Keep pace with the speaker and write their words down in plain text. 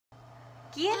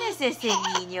¿Quién es ese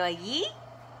niño allí?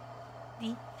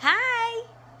 Hi.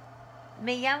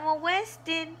 Me llamo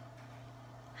Weston.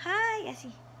 Hi,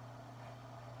 así.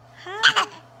 Hi.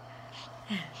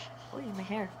 Uy, my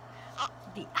hair.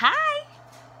 Hi.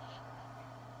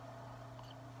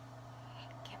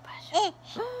 ¿Qué pasa?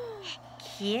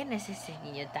 ¿Quién es ese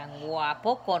niño tan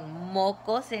guapo con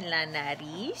mocos en la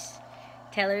nariz?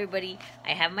 Tell everybody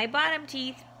I have my bottom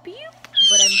teeth,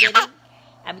 but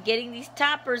I'm getting these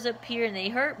toppers up here and they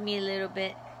hurt me a little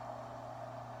bit.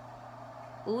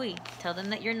 Uy, tell them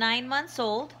that you're 9 months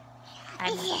old.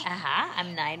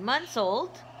 I'm 9 months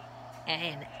old.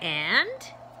 And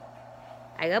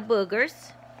I got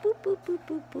boogers. Boop, boop, boop,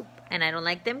 boop, boop. And I don't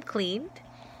like them cleaned.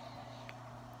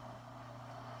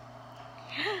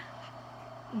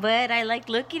 But I like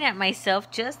looking at myself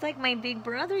just like my big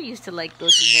brother used to like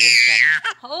looking at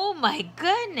himself. Oh my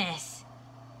goodness.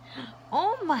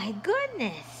 Oh my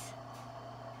goodness.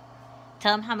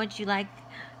 Tell him how much you like.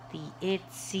 The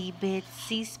itsy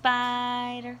bitsy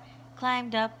spider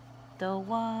climbed up the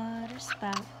water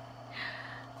spout.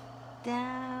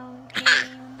 Down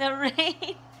came the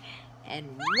rain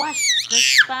and washed the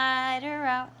spider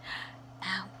out.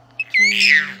 Out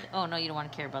came... Oh no, you don't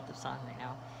want to care about the song right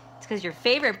now. It's because your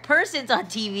favorite person's on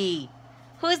TV.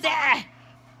 Who's that?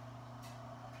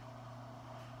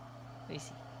 Let me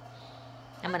see.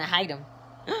 I'm gonna hide him.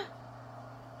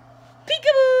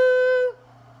 Peekaboo!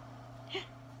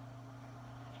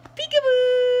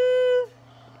 Peekaboo!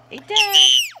 Ahí está.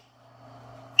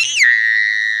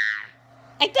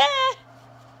 Ahí está.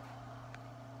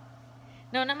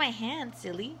 No, not my hand,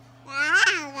 silly.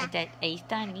 Ahí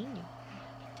está el niño.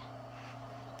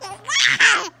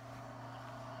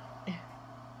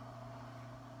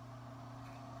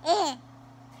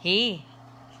 Sí.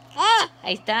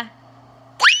 Ahí está.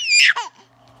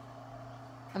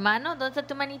 Mano, ¿dónde está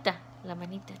tu manita? La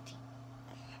manita, sí.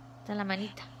 Está la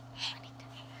manita.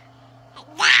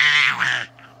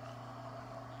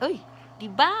 Uy,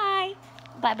 bye.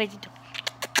 Bye, besito.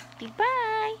 Bye.